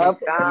man,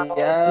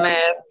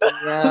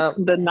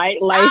 the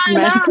nightlife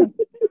man.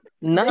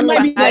 Nothing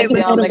against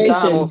y'all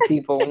McDonald's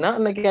people.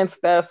 Nothing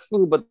against fast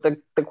food, but the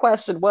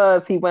question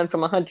was he went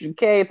from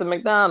 100K to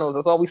McDonald's.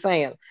 That's all we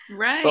saying.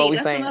 Right.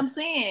 That's what I'm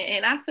saying.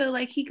 And I feel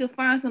like he could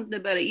find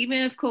something better,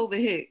 even if COVID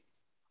hit.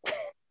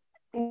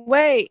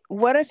 Wait,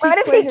 what if he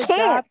quit his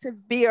job to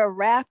be a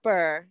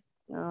rapper?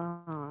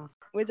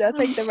 Would y'all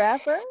take the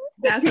rapper?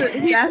 That's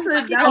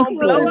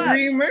called a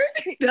dreamer.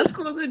 That's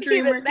called a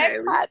dreamer.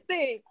 Next hot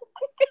thing.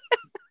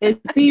 Is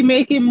he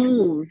making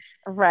moves?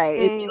 Right.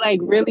 Is he like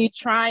really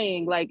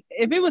trying? Like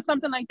if it was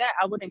something like that,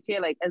 I wouldn't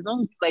care. Like as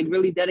long as like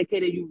really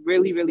dedicated, you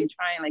really, really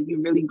trying, like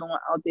you really going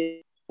out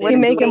there. He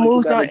making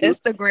moves on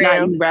Instagram.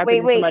 Not you rapping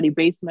in somebody's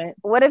basement.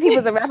 What if he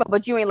was a rapper,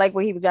 but you ain't like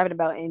what he was rapping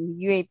about, and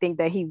you ain't think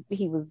that he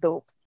was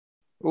dope?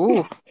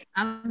 Ooh.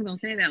 I was gonna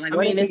say that. Like, I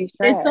mean,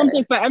 it's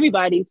something for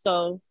everybody.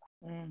 So.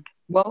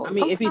 Well, I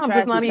mean, if he's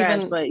trash, not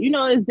even, but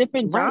it's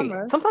different genres.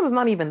 Right. Sometimes it's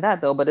not even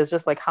that though, but it's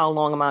just like how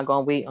long am I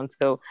gonna wait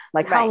until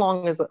how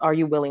long are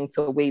you willing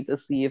to wait to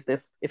see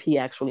if he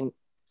actually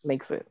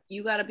makes it?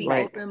 You gotta be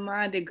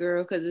open-minded,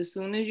 girl, because as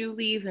soon as you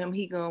leave him,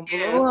 he gonna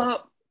blow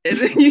up.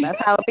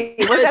 That's how it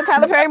be. What's that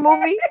Tyler Perry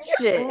movie?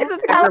 Shit. Is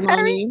it Tyler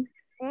Perry?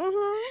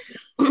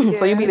 Mm-hmm.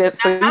 So you be there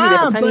for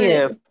 10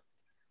 years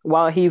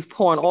while he's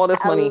pouring all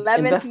this money.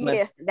 11th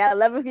year. That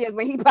 11th year is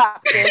when he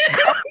pops in.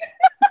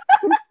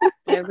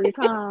 Every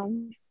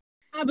time.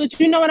 But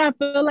you know what I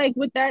feel like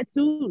with that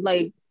too?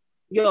 Like,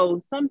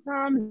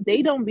 sometimes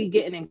they don't be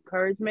getting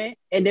encouragement.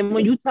 And then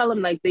when you tell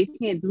them like they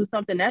can't do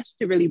something, that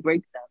shit really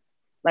breaks them.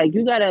 Like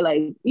you gotta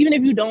like, even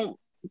if you don't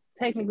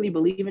technically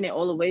believe in it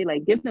all the way,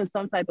 like give them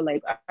some type of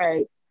like, all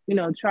right,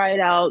 try it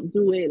out,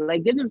 do it.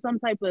 Like give them some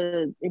type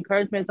of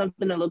encouragement,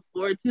 something to look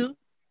forward to.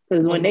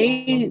 Because when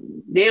they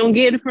don't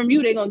get it from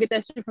you, they're gonna get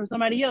that shit from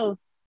somebody else.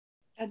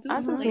 I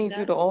just need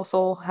you to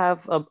also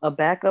have a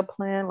backup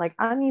plan. Like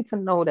I need to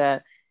know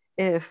that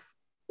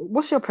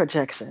what's your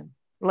projection?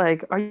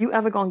 Like, are you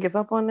ever gonna give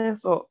up on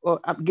this, or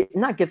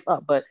not give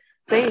up, but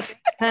say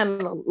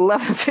 10,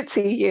 11,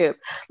 15 years?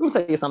 Let me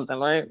tell you something,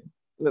 right?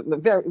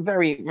 Very,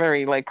 very,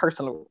 very like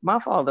personal. My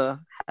father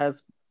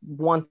has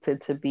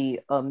wanted to be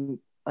an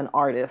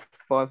artist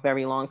for a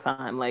very long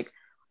time, like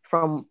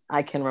from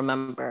I can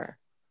remember.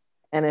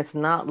 And it's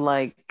not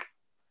like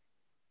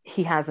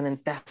he hasn't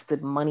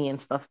invested money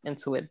and stuff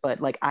into it, but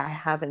like I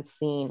haven't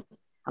seen,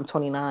 I'm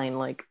 29,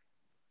 like,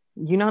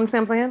 you know what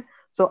I'm saying?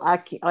 So I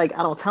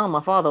don't tell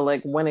my father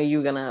like when are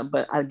you gonna,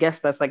 but I guess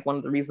that's like one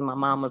of the reasons my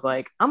mom was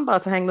like, I'm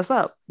about to hang this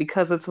up,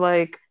 because it's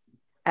like,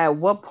 at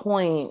what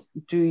point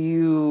do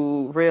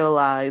you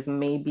realize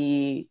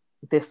maybe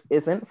this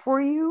isn't for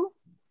you,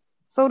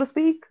 so to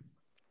speak?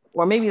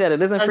 Or maybe that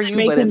it isn't Does for it you,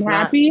 make but him it's not.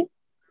 happy?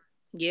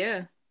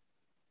 Yeah.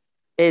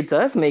 It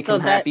does make So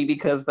him that happy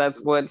because that's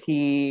what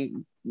he,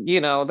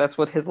 that's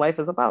what his life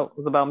is about.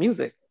 It's about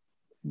music.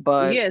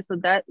 But yeah,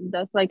 so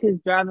that's like his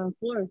driving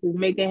force is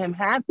making him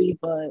happy.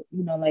 But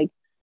like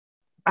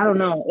I don't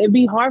know, it'd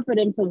be hard for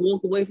them to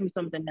walk away from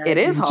something it that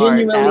is hard.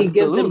 genuinely gives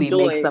them Absolutely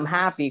makes joy. them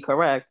happy,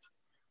 correct.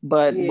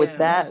 But with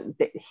Yeah.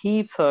 that,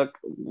 he took,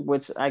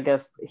 which I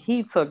guess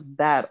he took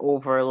that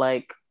over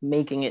like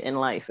making it in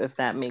life, if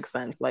that makes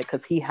sense. Like,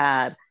 because he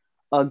had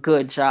a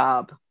good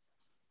job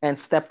and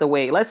stepped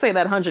away. Let's say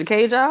that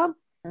 100K job,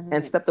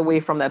 and stepped away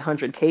from that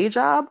 100K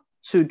job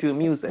to do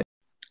music.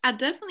 I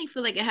definitely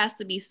feel like it has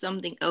to be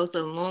something else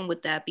along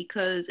with that,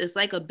 because it's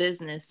like a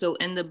business. So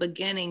in the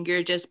beginning,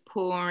 you're just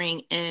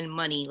pouring in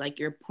money, like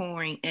you're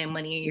pouring in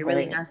money and you're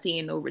really Right. not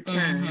seeing no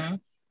return. Mhm.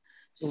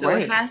 So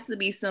Right. it has to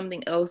be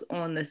something else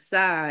on the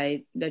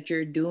side that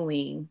you're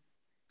doing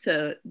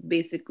to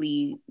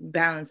basically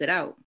balance it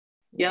out.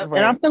 Yep. And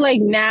I Right. feel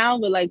like now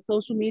with like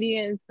social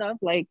media and stuff,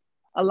 like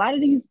a lot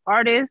of these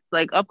artists,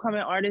 like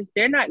upcoming artists,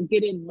 they're not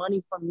getting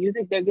money from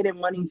music. They're getting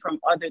money from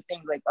other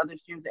things, like other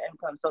streams of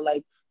income. So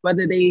like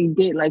whether they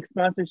get like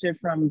sponsorship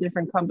from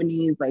different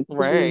companies, like clothes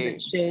Right.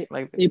 and shit,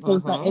 Like, they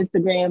post on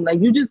Instagram. Like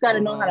you just got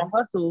to know how to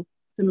hustle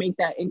to make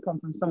that income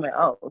from somewhere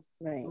else.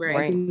 Right. Like,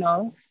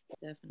 Right.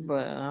 Definitely.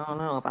 But I don't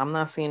know, if I'm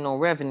not seeing no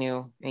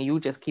revenue and you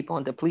just keep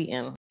on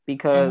depleting,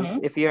 because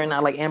if you're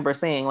not, like Amber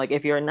saying, like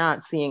if you're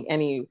not seeing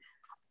any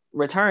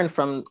return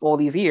from all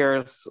these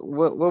years,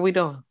 what are we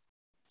doing?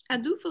 I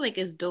do feel like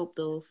it's dope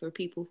though for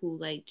people who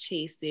like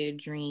chase their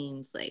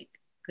dreams, like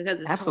because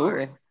it's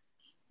Absolutely. hard.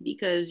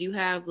 Because you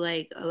have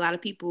like a lot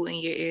of people in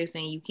your ear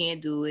saying you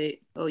can't do it,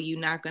 or you're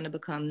not gonna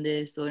become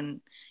this, or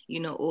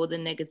all the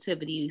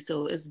negativity.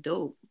 So it's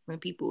dope when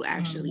people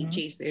actually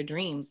chase their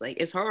dreams. Like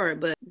it's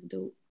hard, but it's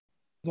dope.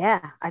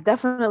 Yeah, I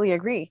definitely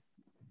agree.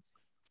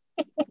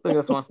 Look at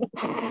this one.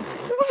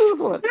 This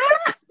one.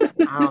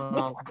 I don't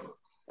know.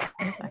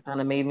 That kind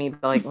of made me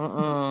like,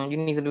 you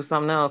need to do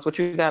something else. What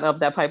you got up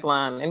that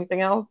pipeline?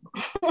 Anything else?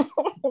 I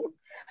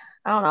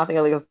don't know. I think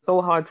like it's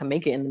so hard to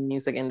make it in the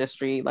music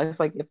industry. Like it's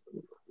like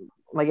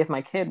if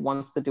my kid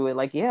wants to do it,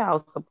 like yeah,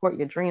 I'll support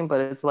your dream,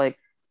 but it's like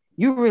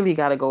you really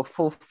got to go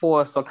full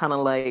force, or kind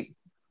of like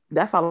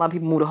that's why a lot of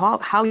people move to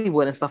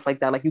Hollywood and stuff like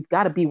that. Like you've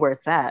got to be where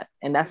it's at,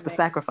 and that's the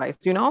sacrifice,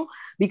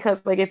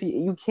 because like if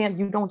you can't,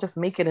 you don't just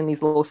make it in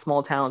these little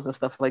small towns and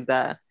stuff like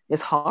that.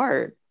 It's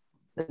hard.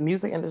 The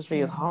music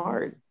industry is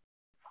hard.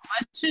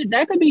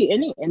 That could be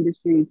any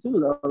industry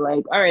too, though.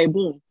 Like, all right,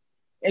 boom.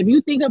 If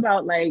you think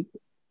about like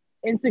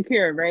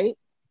Insecure, right?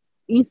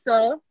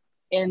 Issa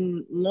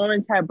and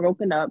Lawrence had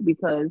broken up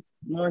because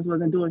Lawrence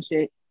wasn't doing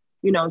shit.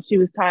 She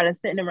was tired of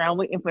sitting around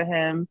waiting for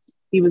him.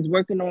 He was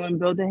working on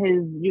building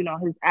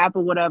his app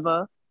or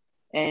whatever.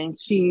 And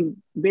she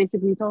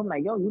basically told him,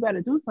 like, yo, you got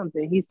to do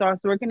something. He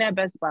starts working at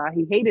Best Buy.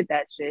 He hated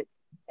that shit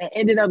and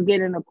ended up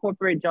getting a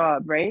corporate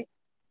job, right?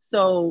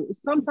 So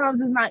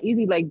sometimes it's not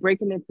easy, like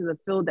breaking into the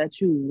field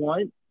that you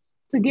want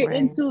to get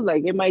into.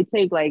 Like it might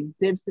take like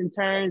dips and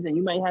turns, and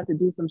you might have to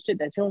do some shit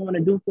that you don't want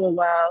to do for a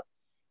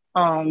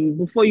while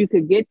before you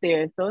could get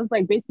there. So it's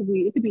like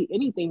basically it could be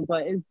anything,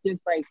 but it's just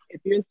like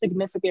if your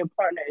significant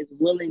partner is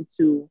willing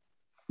to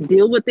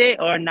deal with it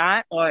or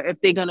not, or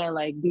if they're gonna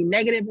like be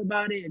negative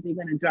about it, if they're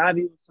gonna drive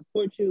you and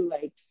support you,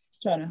 like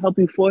try to help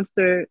you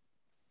foster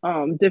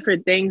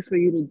different things for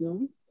you to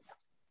do.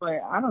 But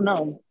I don't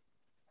know.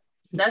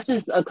 That's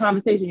just a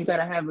conversation you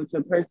gotta have with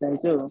your person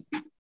too.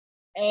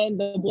 And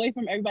the boy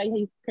from Everybody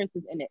Hates Chris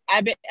is in it.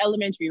 Abbott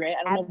Elementary, right?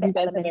 I don't know if you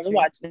guys have ever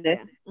watched it.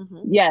 Yeah. Mm-hmm.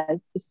 Yes.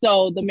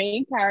 So the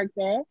main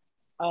character,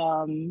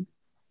 I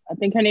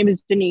think her name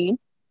is Janine.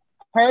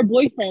 Her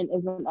boyfriend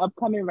is an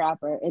upcoming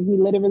rapper, and he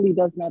literally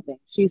does nothing.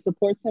 She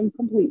supports him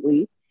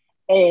completely.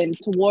 And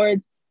if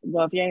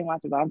you ain't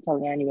watching, but I'm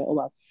telling you anyway. Oh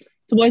well.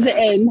 Towards the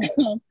end,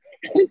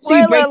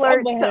 spoiler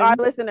alert to our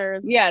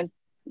listeners. Yes,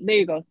 there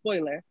you go.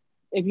 Spoiler.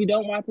 If you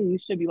don't watch it, you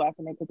should be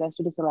watching it because that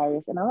shit is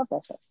hilarious, and I love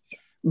that shit.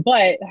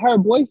 But her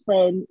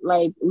boyfriend,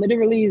 like,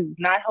 literally is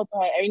not helping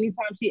her.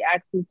 Anytime she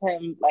asks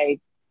him, like,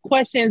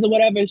 questions or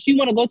whatever, she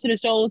want to go to the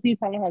shows. He's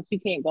telling her she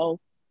can't go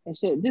and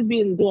shit. Just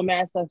doing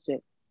mad stuff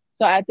shit.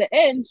 So at the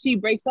end, she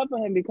breaks up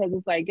with him because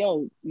it's like,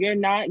 yo, you're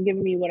not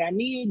giving me what I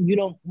need. You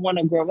don't want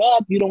to grow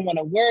up. You don't want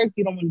to work.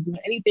 You don't want to do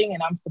anything,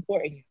 and I'm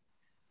supporting you.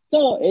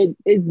 So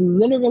it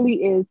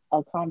literally is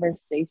a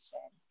conversation.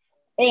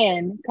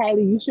 And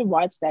Kylie, you should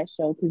watch that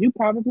show because you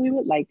probably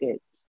would like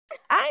it.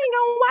 I ain't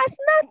gonna watch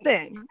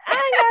nothing. I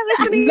ain't gotta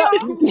listen to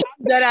y'all.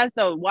 That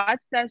so watch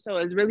that show.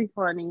 It's really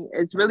funny.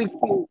 It's really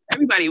cute.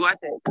 Everybody watch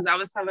it. Because I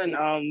was telling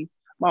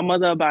my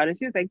mother about it.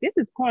 She was like, "This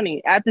is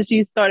corny." After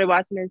she started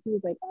watching it, she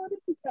was like, "Oh, this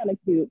is kind of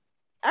cute."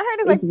 I heard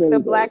it's like really the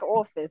good. Black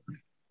Office.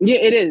 Yeah,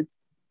 it is.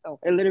 Oh.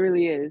 It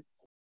literally is.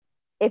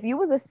 If you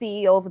was a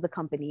CEO of the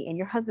company and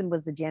your husband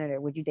was the janitor,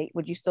 would you date?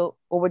 Would you still,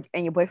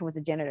 and your boyfriend was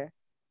the janitor?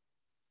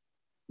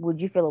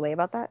 Would you feel a way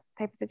about that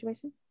type of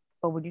situation,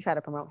 or would you try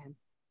to promote him?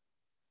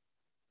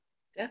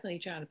 Definitely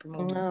trying to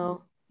promote.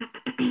 No.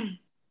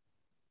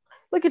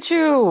 Look at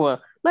you.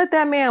 Let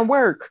that man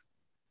work.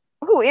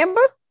 Who,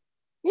 Amber?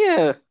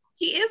 Yeah.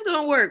 He is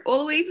gonna work all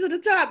the way to the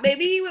top,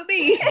 baby. He with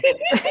me.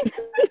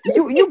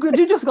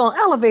 You just gonna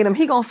elevate him.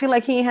 He gonna feel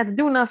like he ain't had to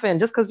do nothing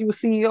just because you were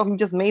CEO. You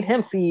just made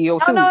him CEO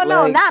too. No,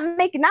 like,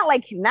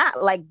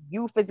 not like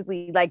you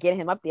physically like getting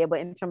him up there,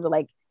 but in terms of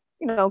like,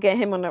 you know, getting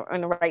him on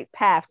the right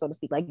path, so to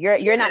speak. Like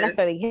you're not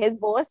necessarily his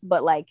boss,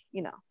 but like,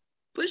 you know,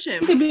 push He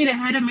him. could be the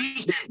head of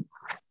maintenance.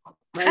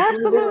 Like,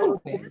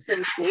 absolutely.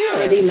 You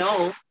already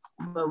know,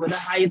 but with a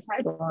higher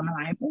title on a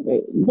higher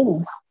pay.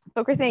 Boom.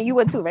 So Christine, you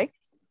would too, right?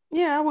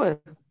 Yeah, I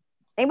would.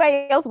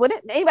 Anybody else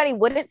wouldn't? Anybody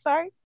wouldn't?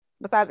 Sorry,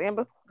 besides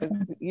Amber,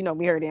 you know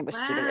we heard Amber.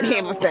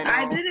 Amber said no.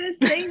 I didn't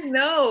say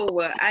no.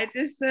 I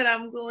just said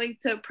I'm going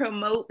to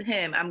promote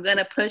him. I'm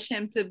gonna push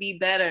him to be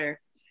better.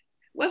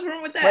 What's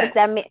wrong with that?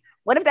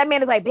 What if that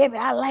man is like, baby,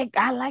 I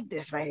like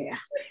this right here.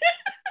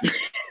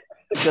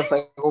 Just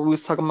like what we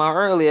was talking about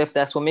earlier. If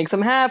that's what makes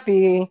him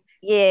happy.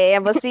 Yeah,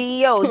 Amber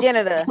CEO,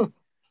 janitor.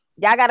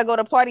 Y'all gotta go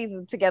to parties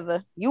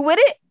together. You with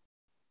it?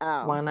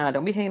 Oh. Why not?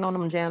 Don't be hating on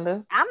them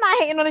janitors. I'm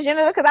not hating on the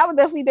janitor because I would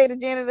definitely date a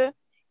janitor.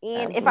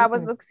 And if I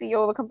was the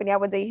CEO of a company, I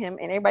would date him.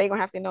 And everybody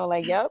gonna have to know,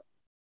 like, yep,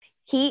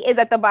 he is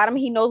at the bottom.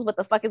 He knows what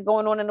the fuck is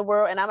going on in the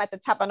world, and I'm at the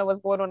top. I know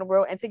what's going on in the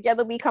world, and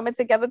together we coming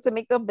together to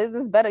make the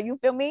business better. You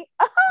feel me?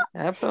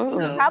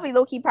 Absolutely. He probably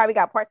low key probably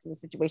got parts of the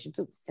situation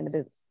too in the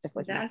business, just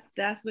like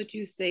that's what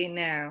you say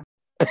now.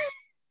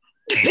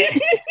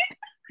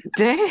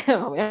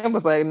 Damn,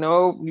 Amber's like,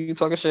 no, you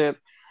talking shit.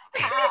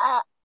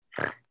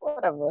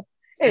 Whatever.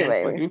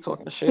 Anyway, you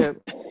talking shit.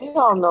 You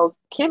don't know.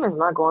 Kim is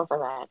not going for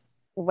that.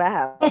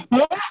 Wow.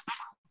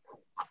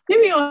 He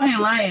be on here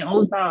lying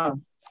all the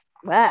time.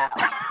 Wow.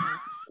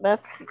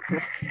 That's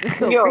just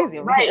so crazy.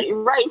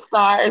 Right,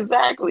 Star,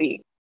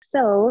 exactly.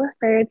 So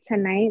for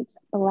tonight's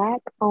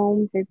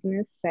Black-owned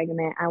business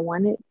segment, I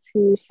wanted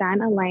to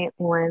shine a light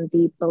on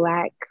the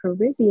Black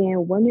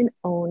Caribbean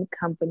women-owned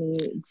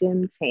company,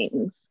 Gym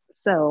Things.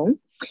 So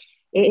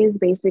it is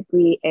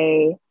basically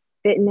a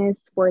fitness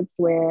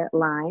sportswear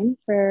line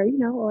for, you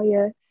know, all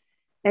your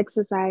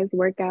exercise,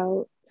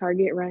 workout,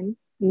 target run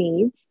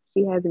needs.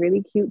 She has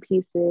really cute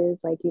pieces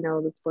like, you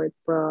know, the sports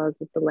bras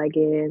with the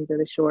leggings or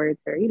the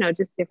shorts or, you know,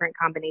 just different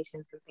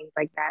combinations and things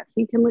like that. So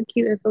you can look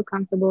cute and feel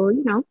comfortable,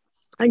 you know,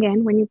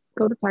 again, when you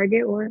go to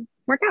Target or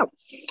work out.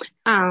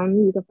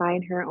 You can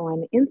find her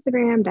on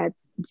Instagram. That's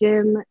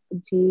Gym,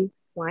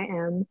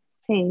 GYM,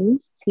 Tings,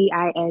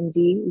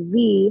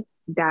 TINGZ.USA.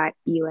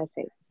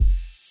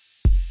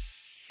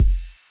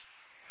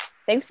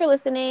 Thanks for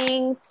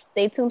listening.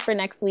 Stay tuned for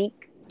next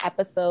week's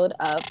episode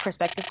of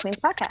Perspective Queens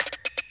podcast.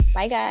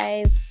 Bye,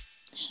 guys.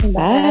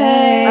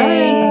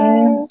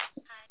 Bye.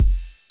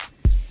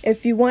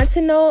 If you want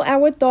to know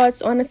our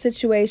thoughts on the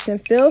situation,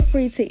 feel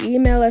free to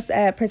email us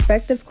at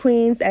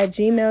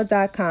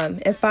perspectivequeens@gmail.com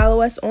and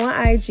follow us on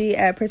IG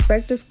at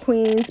Perspective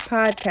Queens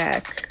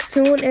Podcast.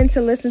 Tune in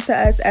to listen to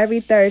us every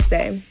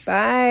Thursday.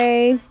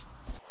 Bye.